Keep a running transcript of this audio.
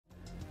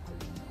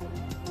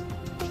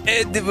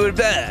And we're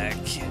back.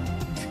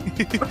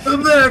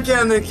 Welcome back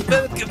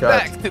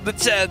to the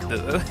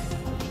channel.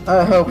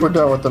 I hope we're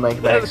done with the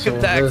Menkmack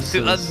soon. Welcome back to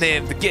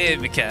Unnamed, the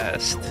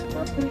Gamecast.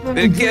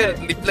 We're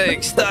currently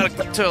playing Star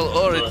Control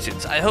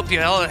Origins. I hope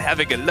you're all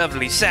having a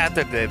lovely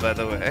Saturday, by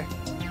the way.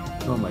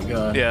 Oh my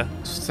god. Yeah.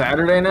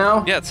 Saturday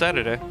now? Yeah, it's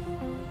Saturday.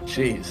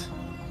 Jeez.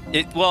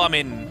 Well, I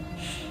mean,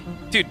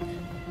 dude,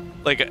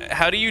 like,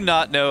 how do you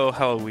not know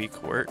how a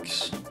week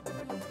works?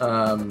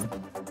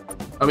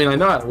 I mean, I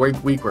know how a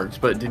week works,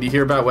 but did you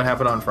hear about what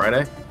happened on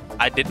Friday?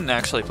 I didn't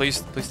actually.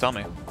 Please tell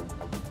me.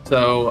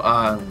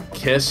 So,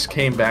 Kiss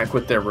came back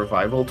with their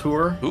revival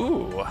tour.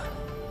 Ooh.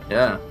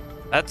 Yeah.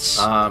 That's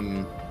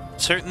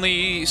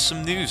certainly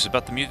some news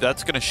about the music.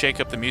 That's going to shake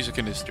up the music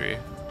industry.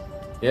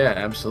 Yeah,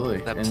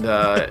 absolutely. And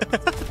I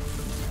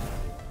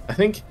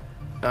think,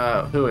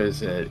 who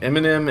is it?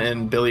 Eminem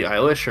and Billie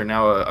Eilish are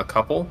now a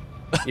couple,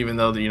 even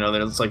though, you know,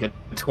 there's like a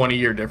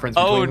 20-year difference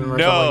between them or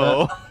something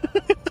like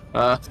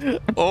that.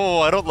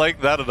 Oh, I don't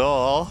like that at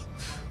all.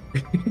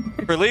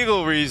 For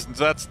legal reasons,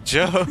 that's a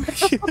joke.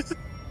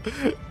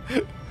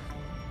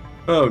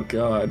 Oh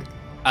god.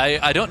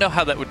 I don't know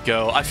how that would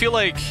go. I feel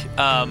like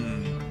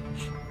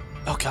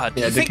oh god.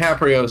 Yeah,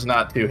 DiCaprio's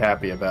not too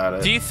happy about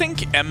it. Do you think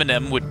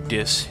Eminem would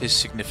diss his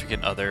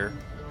significant other?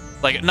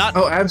 Like, not.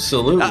 Oh,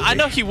 absolutely. I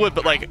know he would,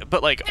 but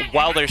like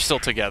while they're still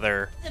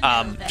together,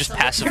 just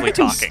passively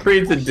talking.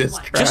 Creates a diss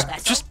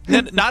track. Just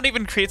not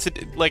even creates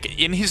it, like,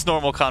 in his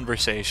normal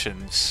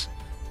conversations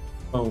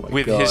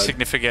with his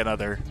significant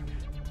other,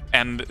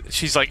 and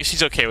she's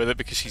okay with it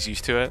because she's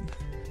used to it.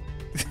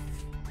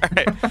 All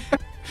right.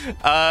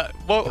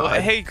 Well,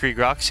 hey,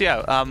 Greegrox.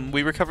 Yeah.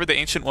 We recovered the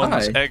Ancient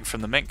One's egg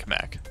from the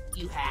Menkmack.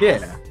 You have.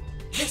 Yeah.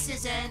 This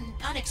is an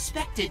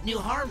unexpected new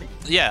harmony.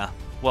 Yeah.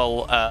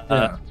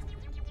 Well.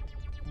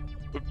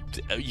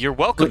 You're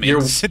welcome,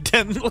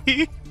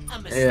 incidentally. A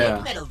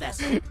mistake, metal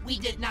vessel. We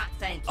did not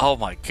thank you. Oh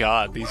my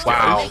god, these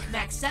guys. The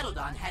Menkmack settled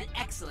on had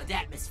excellent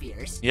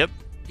atmospheres. Yep.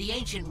 The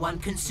Ancient One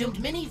consumed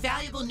many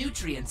valuable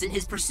nutrients in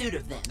his pursuit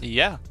of them.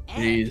 Yeah.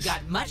 And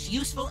got much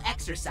useful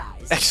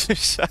exercise.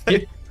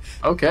 Exercise?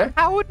 Okay.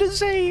 How does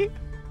he?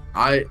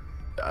 I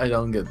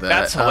don't get that.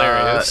 That's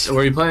hilarious.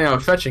 Were you planning on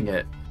fetching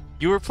it?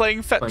 You were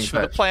playing fetch for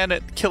the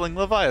planet killing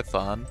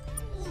Leviathan.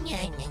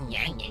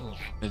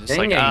 It's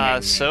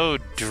like, so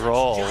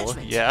droll.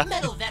 Yeah.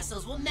 Metal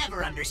vessels will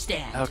never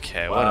understand.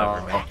 Okay, whatever.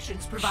 Our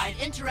actions provide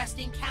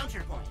interesting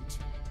counterpoint.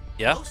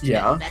 Yeah? Most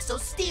metal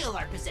vessels steal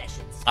our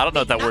possessions. I don't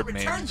know what that word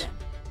means.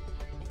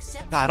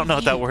 I don't know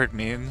what that word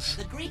means.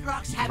 The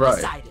Greegrox have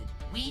decided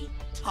we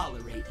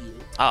tolerate you.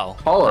 Oh.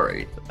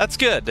 Tolerate. That's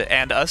good.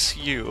 And us,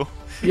 you.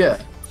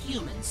 Yeah.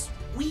 Humans,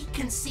 we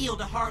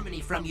concealed a harmony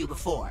from you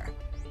before.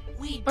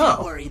 We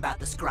don't worry about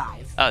the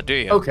Scryve. Oh, do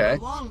you? Okay.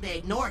 For long they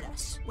ignored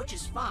us, which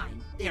is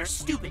fine. They are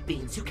stupid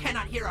beings who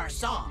cannot hear our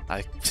song.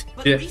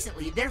 But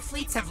recently, their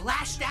fleets have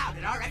lashed out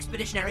at our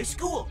expeditionary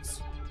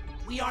schools.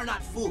 We are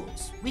not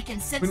fools. We can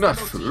sense the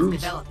motif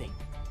developing.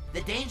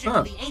 The danger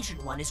to the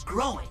Ancient One is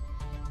growing.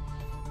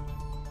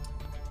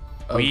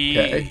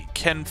 We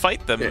can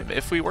fight them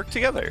if we work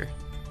together.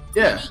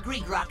 Yeah.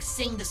 Many Greegrox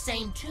sing the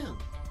same tune.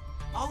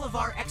 All of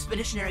our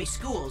expeditionary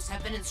schools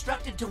have been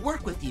instructed to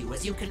work with you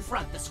as you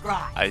confront the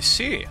Scryve. I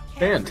see.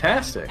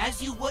 Fantastic.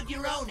 As you would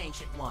your own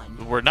Ancient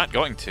One. We're not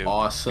going to.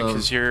 Awesome.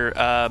 Because you're, do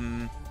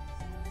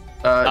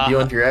you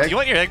want your egg? Do you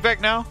want your egg back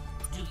now?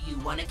 Do you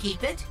want to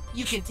keep it?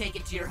 You can take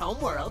it to your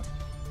home world.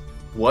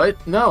 What?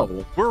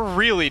 No. We're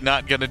really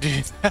not gonna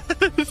do that.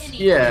 Any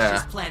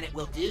delicious planet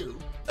will do.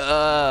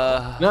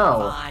 No.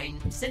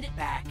 Fine. Send it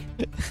back.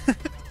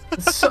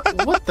 So,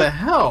 what the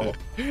hell?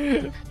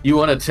 You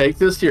want to take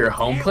this to your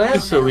home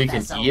planet so we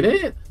can eat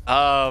it?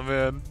 Oh,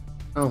 man.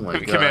 Oh my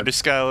god. Commander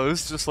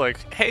Skylo's just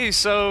like, hey,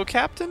 so,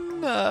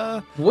 Captain,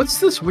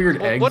 what's this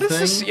weird egg what is thing?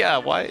 this? Yeah,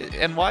 why?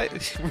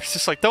 We're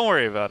just like, don't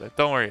worry about it.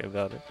 Don't worry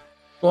about it.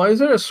 Why is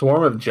there a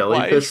swarm of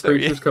jellyfish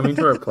creatures coming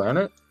to our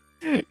planet?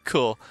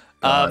 Cool.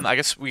 I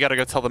guess we gotta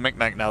go tell the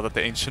Menkmack now that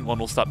the Ancient One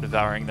will stop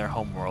devouring their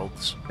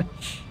homeworlds.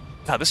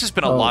 God, this has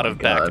been a lot of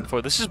back and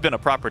forth. This has been a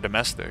proper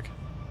domestic.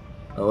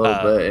 A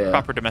little bit, yeah.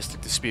 Proper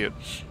domestic dispute.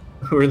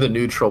 We're the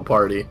neutral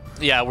party.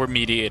 Yeah, we're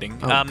mediating.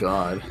 Oh,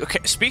 God. Okay,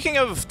 speaking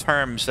of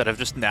terms that have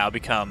just now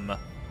become,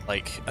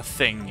 like, a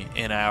thing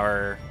in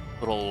our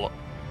little...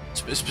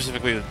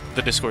 specifically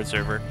the Discord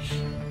server.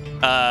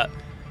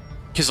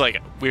 Because,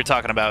 like, we were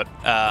talking about,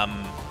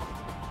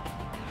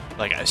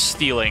 like,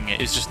 stealing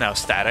is just now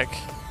static.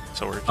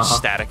 So we're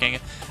just staticking.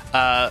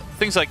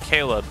 Things like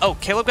Caleb. Oh,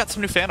 Caleb got some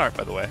new fan art,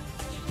 by the way.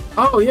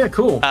 Oh, yeah,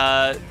 cool.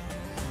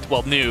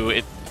 Well, new.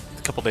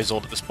 A couple days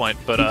old at this point,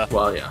 but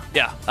well, yeah.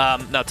 Yeah.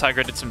 No,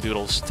 Tigra did some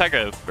doodles.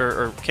 Tigra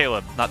or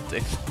Caleb, not yeah.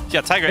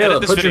 Tigra, Caleb,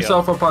 edit this put video.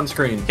 yourself up on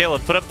screen.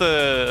 Caleb, put up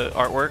the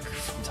artwork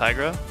from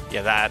Tigra.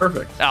 Yeah, that.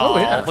 Perfect. Oh,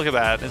 yeah. Look at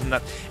that! Isn't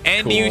that?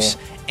 And cool.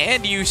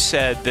 you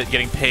said that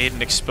getting paid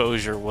in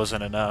exposure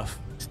wasn't enough.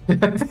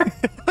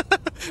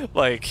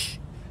 Like,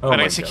 I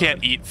guess you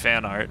can't eat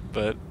fan art,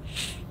 but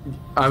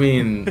I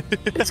mean,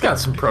 it's got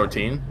some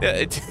protein. Yeah,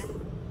 it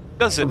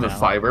does it. The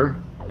fiber.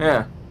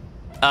 Yeah.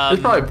 There's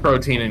probably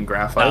protein and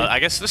graphite. I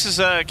guess this is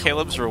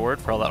Caleb's reward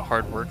for all that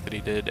hard work that he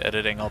did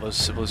editing all those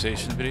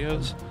civilization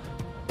videos.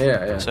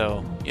 Yeah, yeah.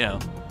 So, you know,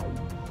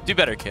 do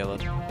better,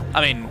 Caleb.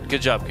 I mean,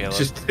 good job, Caleb.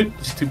 Just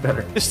do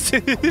better. Just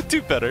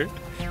do better.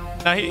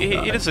 No,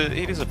 he does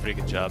a pretty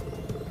good job.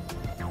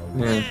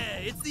 Yeah.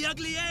 It's the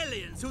ugly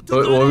aliens who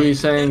What were you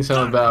saying?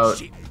 Something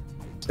about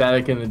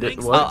static in the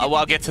what? Well,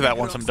 I'll get to that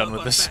once I'm done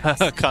with this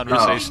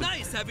conversation.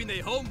 Nice having a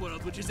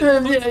homeworld which is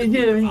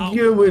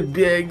you would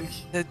big.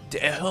 The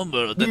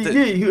homeworld.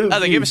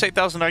 They gave us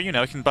 8,000 RU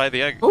now. We can buy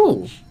the egg.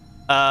 Oh.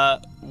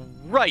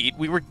 Right.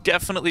 We were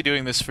definitely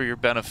doing this for your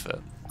benefit.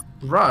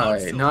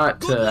 Right, not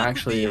to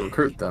actually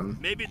recruit them.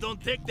 Maybe don't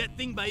take that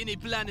thing by any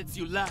planets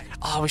you like.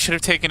 Oh, we should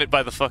have taken it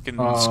by the fucking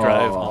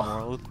Scryve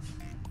homeworld.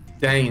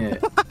 Dang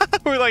it.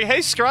 We're like, hey,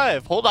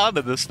 Scryve, hold on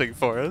to this thing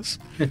for us.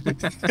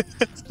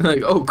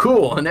 Like, oh,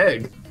 cool, an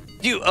egg.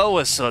 You owe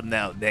us one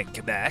now,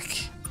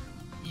 Menkmack.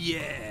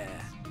 Yeah.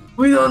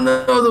 We don't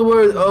know the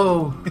word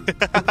oh.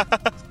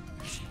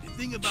 The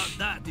thing about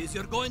that is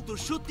you're going to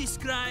shoot the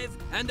Scryve,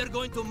 and they're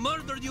going to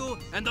murder you,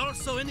 and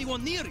also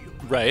anyone near you.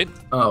 Right.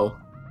 Oh.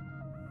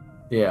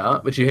 Yeah,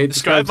 but you hate the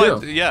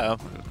Scryve too. Yeah.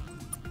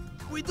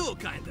 We do,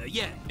 kinda,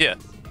 yeah. Yeah.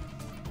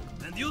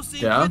 And you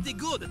seem pretty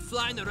good at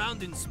flying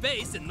around in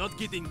space and not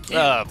getting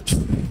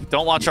killed.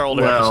 Don't watch our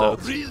older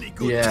episodes. Really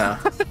good. Yeah.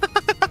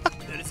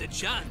 There is a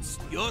chance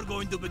you're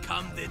going to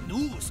become the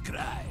new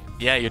Scryve.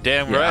 Yeah, you're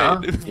damn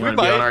right. You want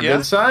to be on our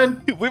good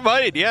side? We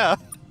might, yeah.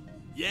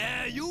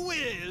 Yeah, you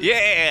will.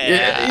 Yeah.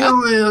 Yeah, you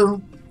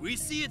will. We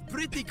see it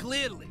pretty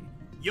clearly.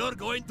 You're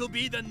going to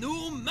be the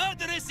new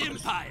murderous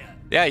empire.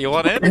 Yeah, you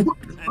want in?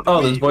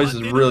 Oh, this voice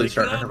is really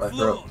starting to hurt my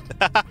throat.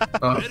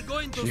 Oh, we're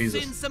going to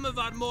send some of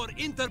our more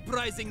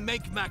enterprising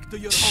Menkmack to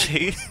your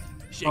home.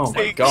 Oh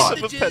my god.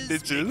 Some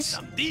appendages.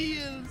 Some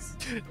deals.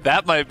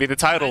 That might be the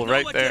title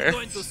right there.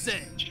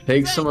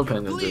 Take some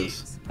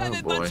appendages. Have Oh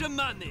a boy. bunch of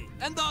money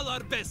and all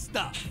our best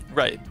stuff.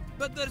 Right.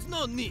 But there's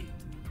no need.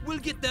 We'll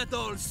get that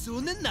all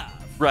soon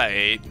enough.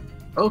 Right.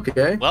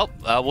 Okay. Well,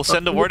 we'll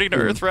send a warning to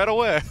Earth right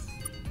away.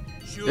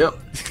 Sure. Yep.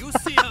 You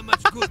see how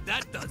much good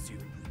that does you.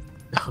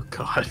 Oh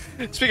god.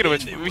 Speaking of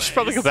which, we should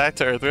probably go back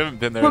to Earth. We haven't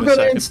been there. We're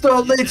gonna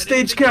install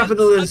late-stage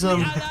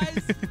capitalism.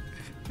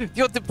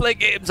 You want to play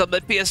games on my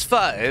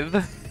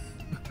PS5?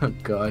 Oh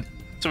god.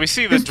 So we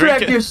see the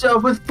Distract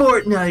yourself with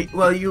Fortnite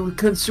while you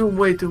consume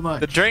way too much.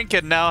 The drink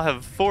can now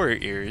have 4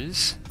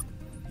 ears.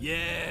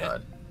 Yeah.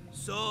 God.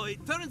 So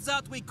it turns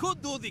out we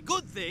could do the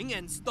good thing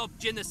and stop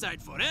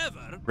genocide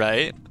forever.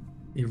 Right.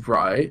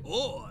 Right.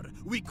 Or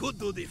we could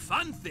do the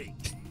fun thing.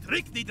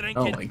 Trick the drink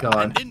Oh my god.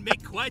 and then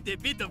make quite a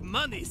bit of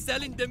money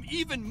selling them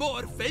even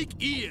more fake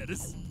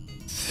ears.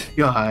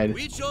 God.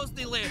 We chose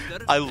the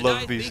latter. I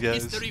love these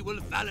guys. History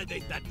will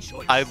validate that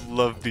choice. I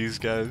love these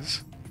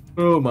guys.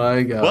 Oh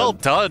my god. Well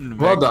done,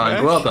 Well done,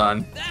 Menkmack. well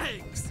done.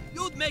 Thanks.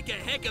 You'd make a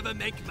heck of a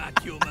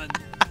Menkmack human.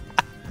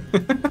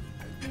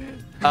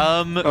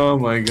 Oh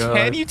my god.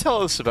 Can you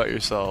tell us about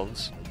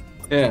yourselves?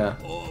 Yeah.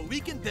 Oh, we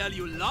can tell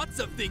you lots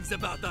of things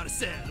about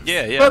ourselves.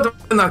 Yeah, yeah. But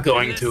I'm not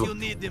going Unless to. you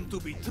need them to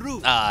be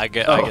true. I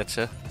get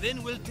you.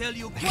 Then we'll tell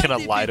you You're gonna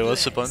lie to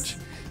us a bunch.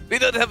 bunch? We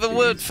don't have a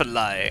word for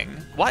lying.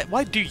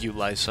 Why do you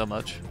lie so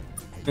much?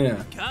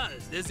 Yeah.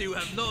 Because, as you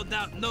have no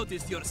doubt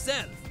noticed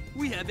yourself,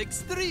 we have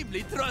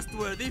extremely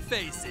trustworthy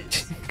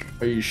faces.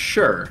 Are you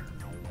sure?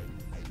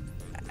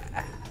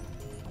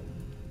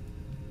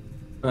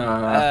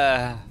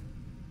 I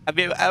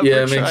mean, I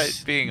yeah, would try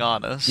being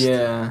honest.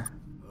 Yeah.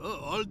 Oh,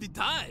 all the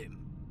time.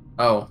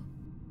 Oh.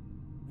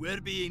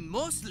 We're being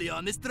mostly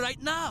honest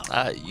right now.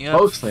 You know,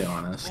 Mostly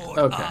honest. Or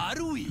Okay.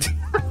 are we?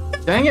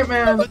 Dang it,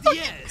 man. But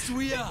yes,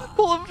 we are.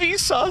 pull a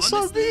Vsauce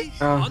on me.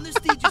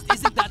 Honesty just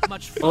isn't that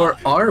much fun. Or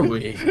are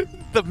we?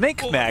 The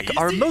Menkmack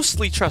are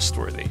mostly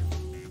trustworthy.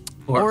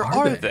 Or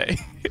are they?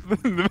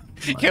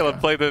 Caleb,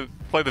 play the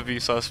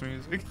Vsauce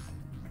music.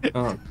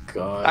 Oh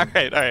god. All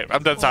right.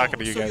 I'm done talking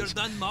to you so guys. You're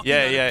done mocking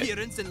Yeah, our yeah.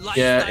 appearance and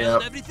lifestyle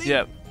and everything?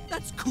 Yep.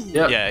 That's cool.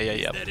 Yep. Yeah.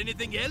 Is there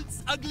anything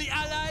else, ugly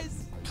allies?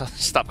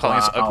 Stop calling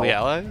us ugly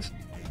allies.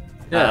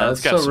 Yeah,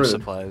 let's that's got so some rude.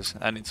 supplies.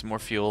 I need some more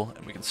fuel,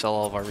 and we can sell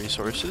all of our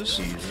resources.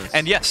 Jesus.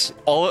 And yes,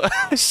 all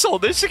I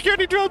sold their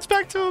security drones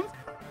back to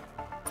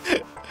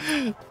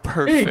them.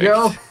 Perfect. There you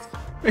go.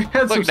 We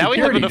had Look, some now we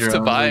have security enough to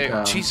drones buy. in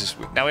town. Jesus,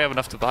 now we have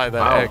enough to buy that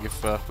Wow. egg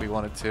if we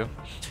wanted to.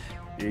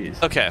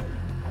 Jeez. Okay.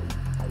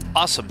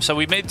 Awesome. So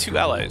we made 2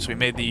 allies. We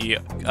made the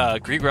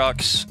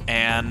Greegrox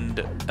and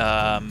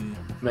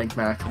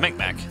Menkmack.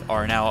 Menkmack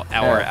are now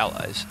our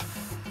allies.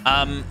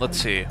 Let's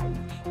see.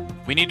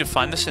 We need to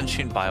find the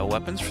sentient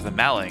bioweapons for the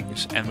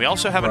Malings, and we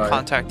also haven't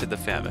contacted the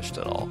Phamysht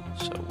at all,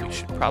 so we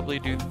should probably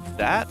do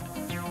that.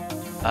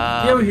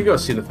 Yeah, we could go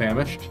see the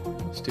Phamysht.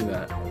 Let's do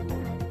that.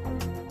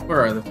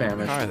 Where are the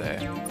Phamysht? Where are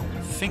they?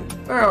 I think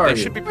Where are they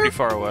you? should be pretty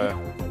far away.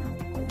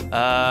 Where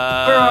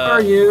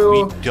are you?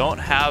 We don't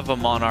have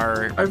them on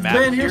our I've map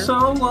been here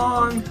so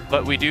long.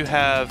 but we do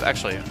have.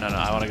 Actually, no.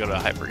 I want to go to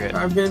Hypergate.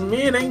 I've been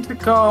meaning to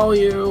call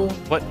you.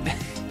 What?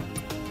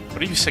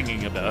 What are you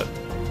singing about?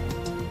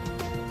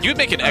 You would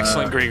make an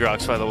excellent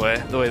Greegrox, by the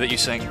way that you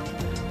sing.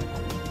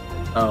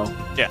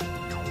 Oh. Yeah.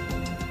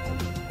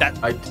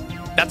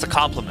 That's a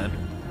compliment.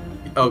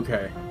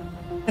 Okay.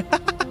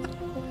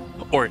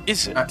 Or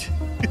is it?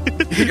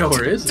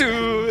 Or is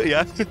it?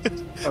 Yeah.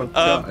 Oh,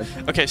 God.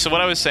 Okay, so what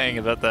I was saying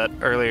about that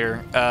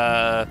earlier,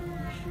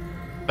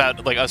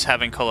 about like us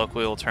having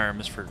colloquial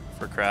terms for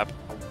crap.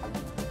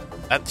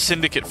 That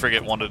Syndicate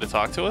Frigate wanted to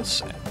talk to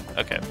us.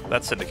 Okay,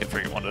 that Syndicate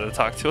Frigate wanted to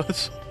talk to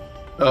us.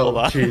 Oh, hold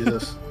on.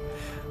 Jesus.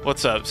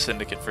 What's up,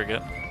 Syndicate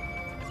Frigate?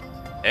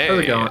 Hey. How's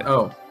it going?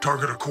 Oh.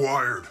 Target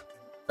acquired.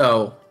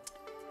 Oh.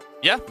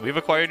 Yeah, we've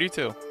acquired you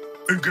too.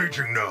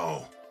 Engaging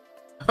now.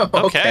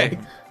 Okay.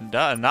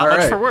 Not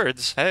much for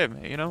words. Hey,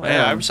 you know, hey,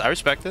 I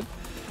respect it.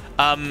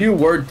 Few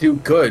words do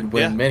good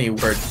when many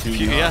words do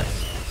not. Yeah.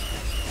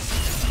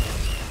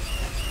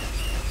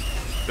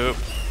 Oop.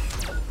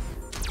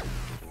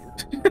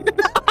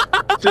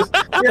 Just,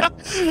 yeah.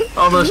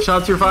 All those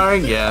shots you're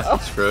firing? Yeah,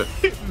 screw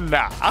it.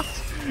 Nah.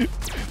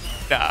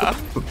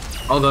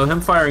 Although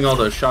him firing all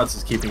those shots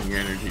is keeping your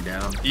energy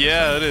down.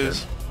 Yeah, it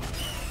is.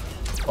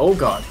 Oh,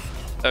 God.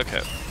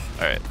 Okay.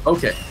 All right.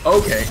 Okay.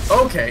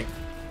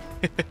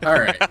 All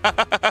right.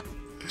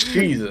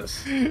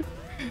 Jesus.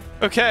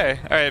 Okay.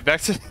 All right.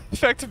 Back to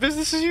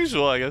business as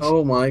usual, I guess.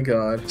 Oh my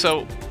God.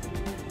 So,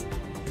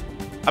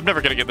 I'm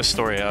never gonna get this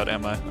story out,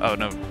 am I? Oh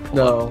no.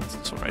 No. It's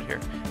this one right here.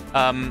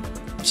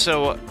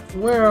 So.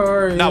 Where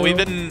are you? No, we've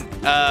been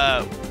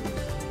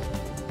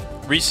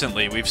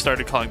recently we've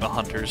started calling the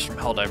hunters from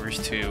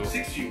Helldivers to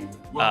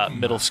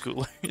middle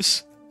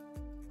schoolers.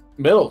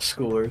 Middle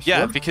schoolers?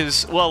 Yeah, what?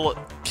 because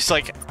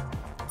like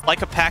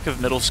a pack of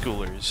middle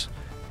schoolers.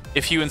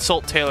 If you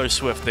insult Taylor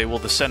Swift, they will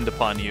descend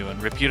upon you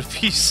and rip you to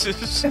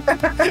pieces. And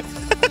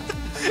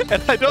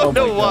I don't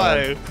know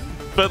why,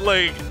 but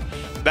like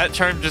that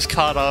term just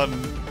caught on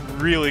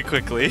really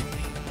quickly.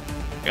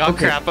 Oh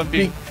crap! I'm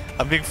being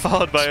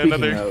followed by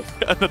another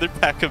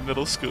pack of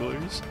middle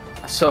schoolers.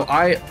 So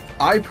I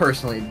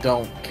personally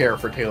don't care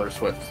for Taylor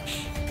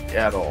Swift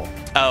at all.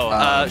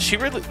 Oh, she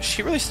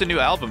released a new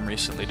album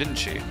recently, didn't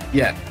she?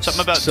 Yeah.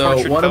 Something about so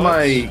tortured one of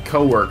poets? my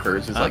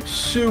coworkers is like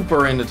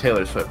super into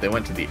Taylor Swift. They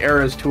went to the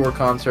Eras tour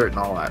concert and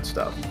all that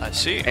stuff. I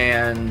see.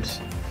 And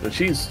so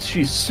she's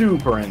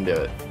super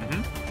into it.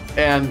 Mm-hmm.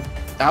 And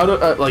out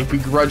of like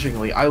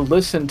begrudgingly, I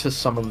listened to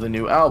some of the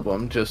new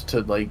album just to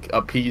like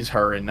appease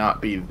her and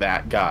not be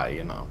that guy,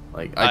 you know.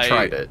 Like I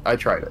tried it.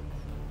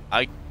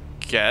 I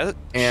get.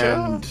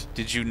 And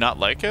did you not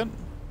like it?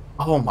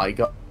 Oh my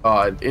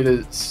God! It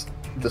is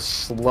the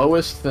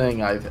slowest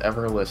thing I've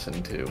ever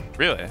listened to.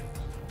 Really?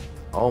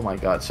 Oh my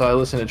God! So I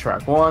listened to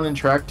track 1 and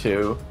track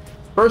 2.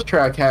 First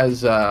track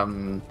has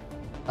Post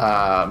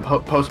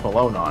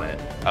Malone on it.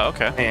 Oh,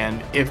 okay.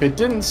 And if it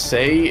didn't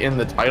say in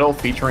the title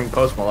featuring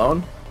Post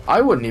Malone,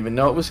 I wouldn't even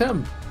know it was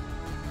him.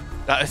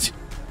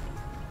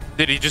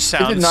 Did he just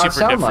sound did not super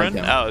sound different?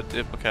 like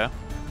him. Oh, okay.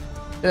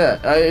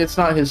 Yeah, it's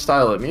not his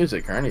style of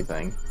music or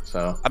anything.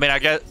 So I mean, I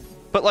get,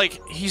 but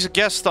like he's a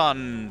guest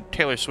on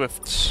Taylor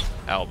Swift's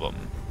album.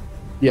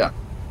 Yeah.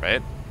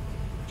 Right.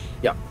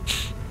 Yeah.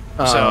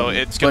 So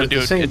it's gonna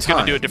do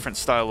a different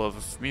style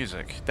of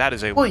music. That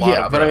is a lot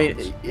yeah, of but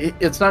drums. I mean,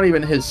 it's not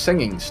even his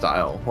singing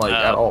style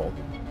at all.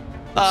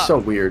 It's so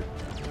weird.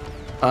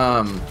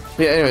 Yeah.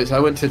 Anyways, I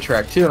went to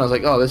track 2 and I was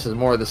like, oh, this is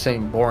more of the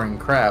same boring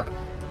crap.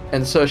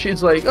 And so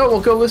she's like, oh,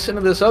 well, go listen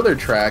to this other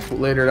track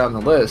later down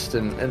the list,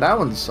 and that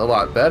one's a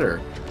lot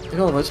better. I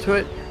go and listen to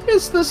it.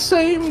 It's the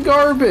same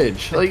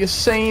garbage, like the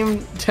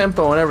same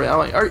tempo and everything. I'm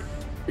like, are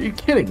you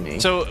kidding me?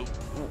 So,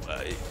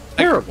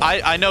 terrible.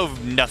 I know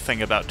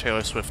nothing about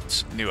Taylor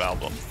Swift's new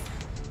album.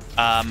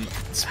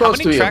 It's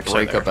supposed to be a tracks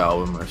breakup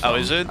album or something. Oh,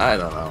 is it? I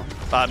don't know.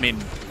 I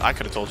mean, I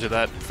could have told you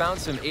that. Found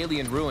some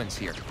alien ruins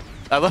here.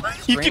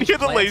 You can hear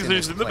the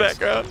lasers in the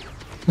background.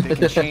 They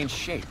can change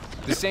shape.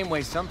 The same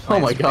way some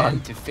plants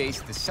bend to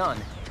face the sun,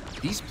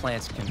 these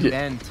plants can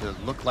bend to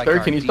look like Sir,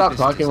 our can you stop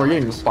talking? We're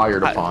getting desires.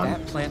 fired upon.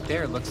 That plant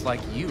there looks like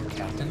you,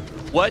 Captain.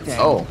 What? Dang,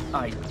 oh.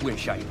 I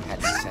wish I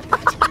hadn't said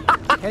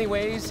that.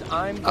 Anyways,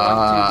 I'm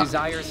going to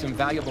desire some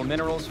valuable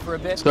minerals for a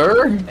bit.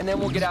 Sir? And then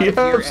we'll get out you of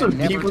here have some and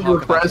never people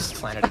talk about this repressed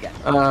planet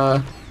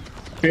again.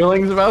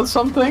 feelings about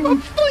something? We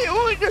just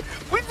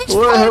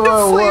found a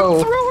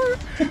flamethrower!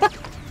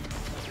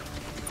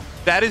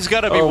 That has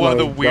got to be one of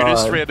the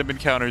weirdest random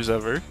encounters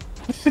ever.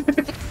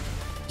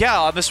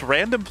 Yeah, on this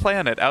random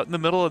planet out in the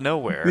middle of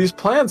nowhere. These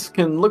plants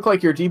can look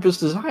like your deepest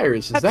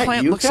desires. Is that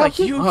plant you, looks Captain? like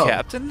you,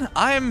 Captain.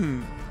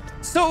 I'm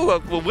so...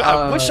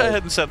 I wish I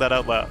hadn't said that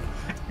out loud.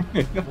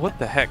 What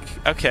the heck?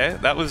 Okay,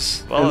 that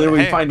was... Well, and then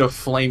we find a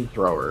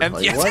flamethrower. And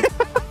like, what?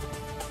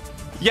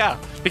 Yeah,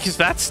 because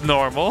that's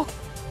normal.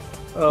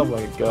 Oh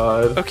my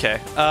God. Okay,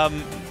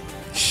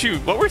 shoot,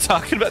 what we're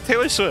talking about?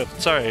 Taylor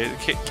Swift. Sorry,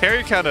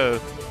 Carrie kind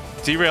of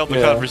derailed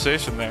the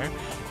conversation there.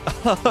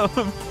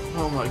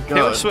 Oh my God.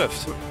 Taylor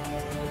Swift.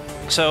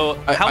 So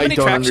how many I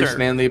don't tracks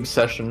understand the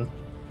obsession.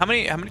 How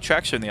many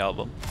tracks are in the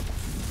album?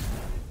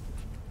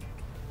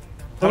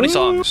 How many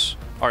songs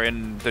are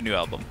in the new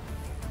album?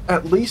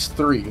 At least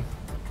 3.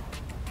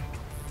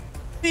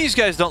 These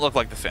guys don't look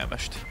like the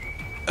Phamysht.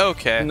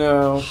 Okay.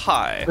 No.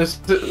 Hi.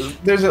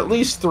 There's at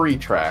least 3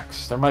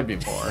 tracks. There might be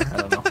more. I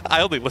don't know.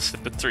 I only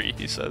listened to 3,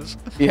 he says.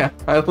 Yeah,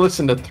 I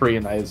listened to 3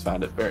 and I just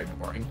found it very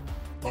boring.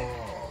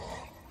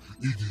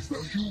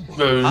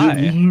 Hi.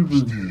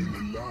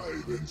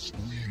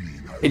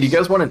 Hey, do you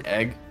guys want an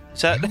egg?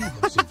 Is that...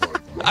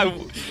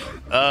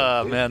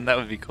 man, that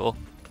would be cool.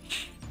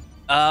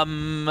 Yeah,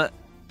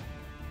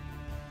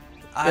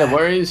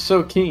 why are you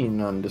so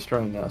keen on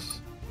destroying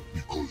us?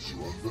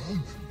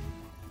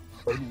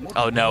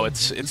 Oh no,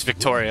 it's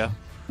Victoria.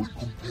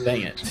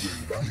 Dang it.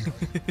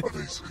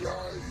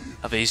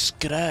 Of a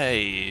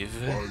Scryve.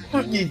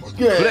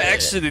 But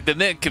actually, the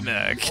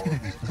Menkmack.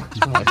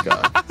 Oh my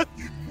god.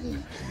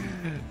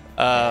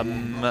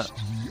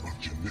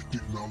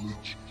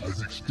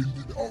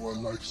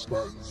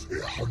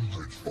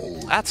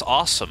 That's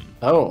awesome.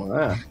 Oh,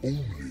 yeah.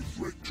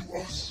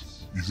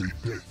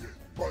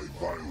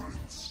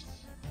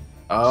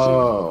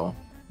 Oh.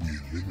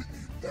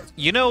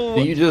 You know...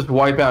 Do you just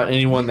wipe out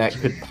anyone that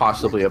could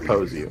possibly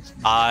oppose you?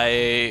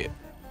 I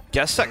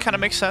guess that kind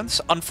of makes sense.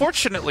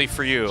 Unfortunately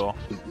for you,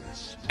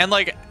 and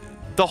like,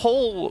 the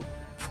whole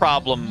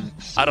problem...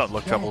 I don't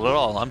look troubled at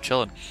all, I'm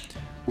chilling.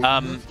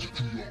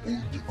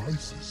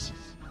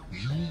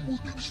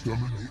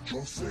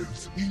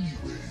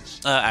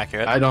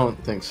 Accurate. I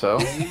don't think so.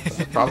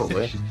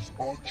 Probably.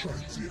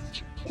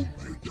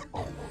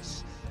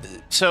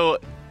 So,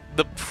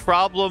 the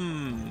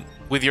problem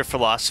with your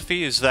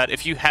philosophy is that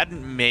if you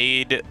hadn't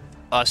made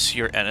us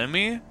your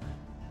enemy,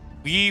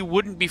 we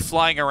wouldn't be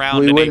flying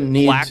around in a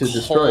black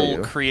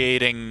hole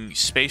creating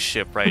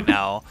spaceship right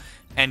now,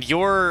 and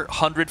your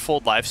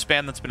 100-fold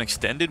lifespan that's been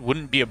extended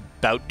wouldn't be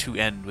about to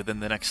end within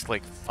the next,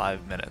 like,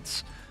 5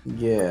 minutes.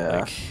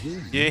 Yeah. Like,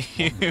 yeah.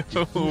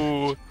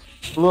 A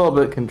little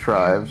bit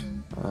contrived.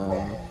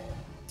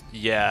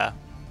 Yeah.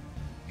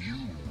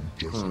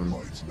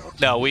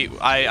 No,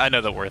 I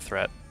know that we're a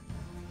threat.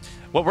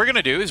 What we're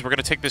gonna do is we're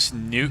gonna take this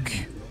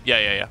nuke.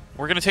 Yeah.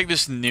 We're gonna take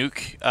this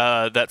nuke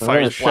that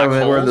fires black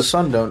holes. Where the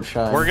sun don't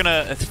shine. We're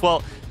gonna.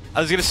 Well,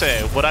 I was gonna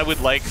say what I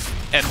would like,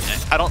 and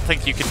I don't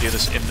think you can do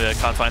this in the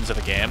confines of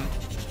a game,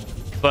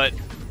 but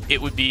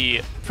it would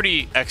be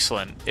pretty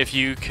excellent if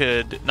you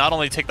could not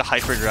only take the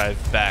hyperdrive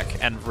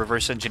back and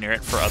reverse engineer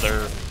it for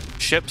other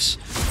ships,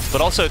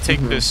 but also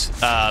take this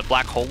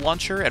black hole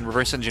launcher and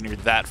reverse engineer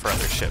that for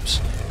other ships.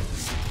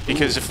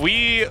 Because if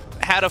we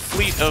had a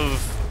fleet of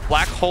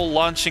black hole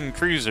launching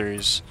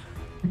cruisers,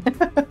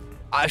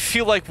 I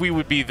feel like we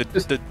would be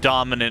the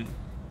dominant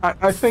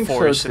I think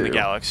force so in the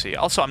galaxy.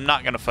 Also, I'm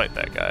not gonna fight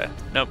that guy.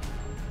 Nope.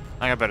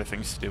 I got better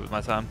things to do with my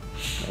time.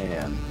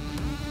 Man.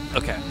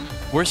 Okay.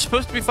 We're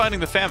supposed to be finding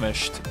the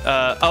Phamysht.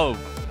 Oh.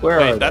 Where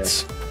wait, are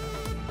that's...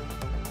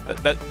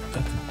 they?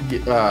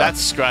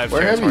 That's Scryve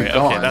territory.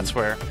 Okay, that's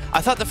where.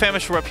 I thought the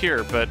Phamysht were up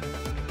here, but...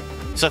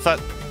 So I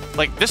thought...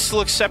 Like, this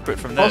looks separate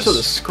from this. Also, the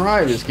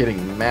Scryve is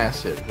getting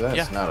massive.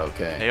 That's not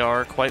okay. They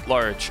are quite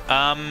large.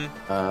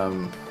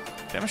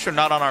 Phamysht are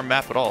not on our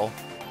map at all.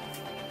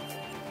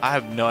 I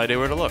have no idea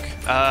where to look.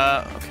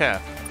 Okay.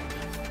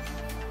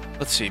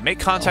 Let's see. Make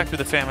contact with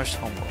the Phamysht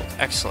homeworld.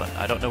 Excellent.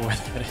 I don't know where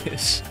that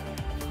is.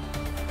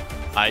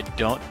 I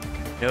don't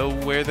know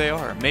where they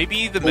are.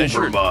 Maybe the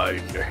Measured...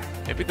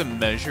 Maybe the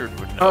Measured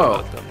would know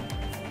about them.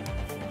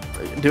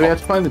 Do we have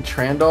to find the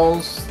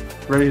Trandals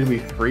ready to be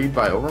freed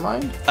by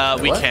Overmind?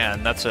 We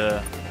can. That's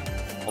a...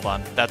 Hold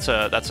on. That's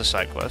a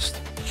side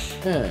quest.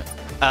 Yeah.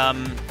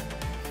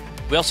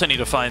 We also need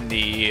to find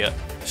the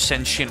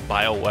sentient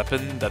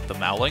bioweapon that the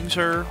Mowlings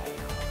are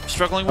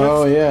struggling with.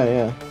 Oh,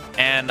 yeah.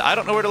 And I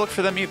don't know where to look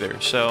for them either.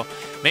 So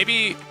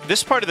maybe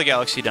this part of the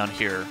galaxy down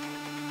here,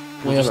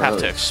 we'll just have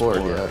to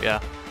explore.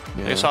 Yeah.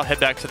 I guess I'll head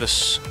back to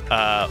this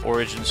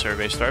Origin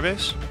Survey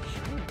starbase.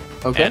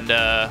 Okay. And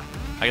I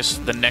guess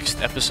the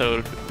next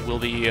episode will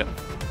be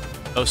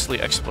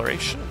mostly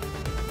exploration.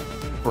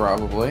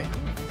 Probably.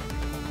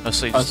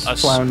 Mostly just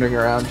us floundering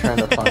around trying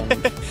to find...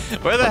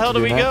 Where the hell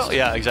do we go?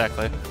 Yeah,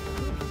 exactly.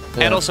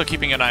 Yeah. And also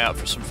keeping an eye out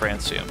for some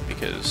francium,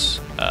 because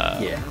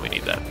we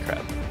need that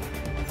crap.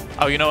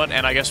 Oh, you know what?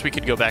 And I guess we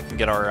could go back and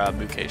get our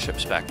Muke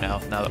ships back now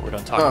that we're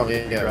done talking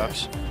with the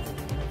Greegrox.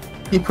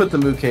 He put the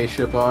Muke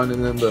ship on,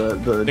 and then the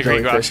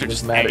Greegrox are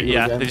just mad at you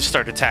again. They just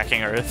start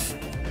attacking Earth.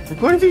 Like,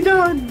 what have you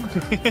done?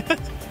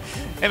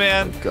 Hey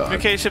man,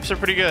 Muke ships are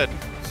pretty good.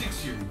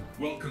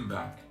 Welcome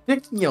back.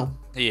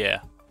 Yeah.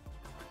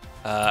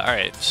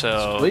 Alright,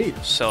 so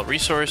sell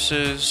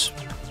resources,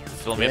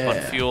 fill me up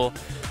on fuel.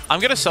 I'm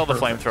gonna sell the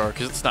flamethrower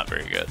because it's not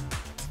very good.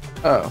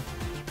 Oh.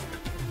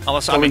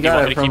 Unless we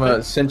got it from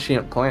a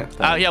sentient plant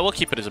thing. Yeah, we'll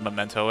keep it as a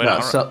memento.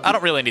 I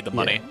don't really need the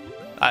money.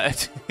 I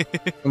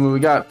mean, we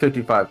got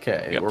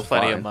 55k. We got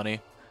plenty of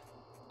money.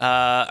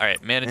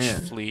 Alright, manage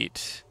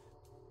fleet.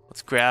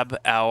 Let's grab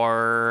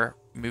our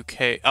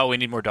Muke. Oh, we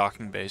need more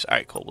docking bays.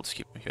 Alright, cool. We'll just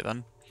keep them here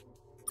then.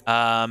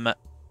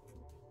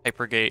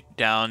 Hypergate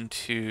down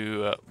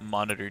to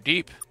Monitor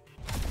Deep.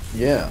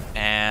 Yeah.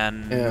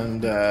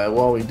 And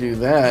while we do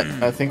that,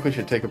 I think we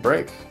should take a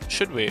break.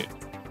 Should we?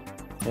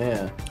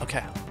 Yeah.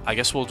 Okay. I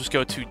guess we'll just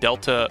go to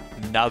Delta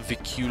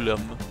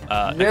Naviculum.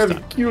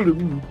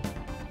 Naviculum.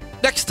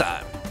 Next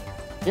time.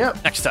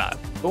 Yep. Next time.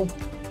 Cool.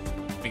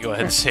 Let me go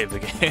ahead and save the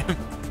game.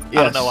 Yes,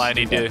 I don't know why I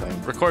need to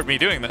record me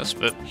doing this,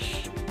 but...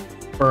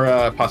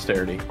 For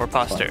posterity. For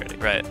posterity,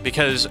 right.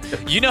 Because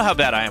you know how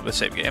bad I am with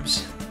save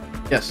games.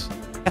 Yes.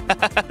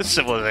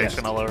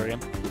 Civilization all over again.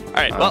 All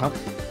right, well,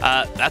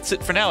 that's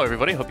it for now,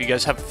 everybody. Hope you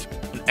guys have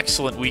an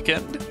excellent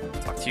weekend.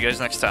 Talk to you guys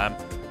next time.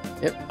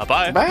 Yep.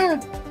 Bye-bye.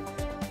 Bye.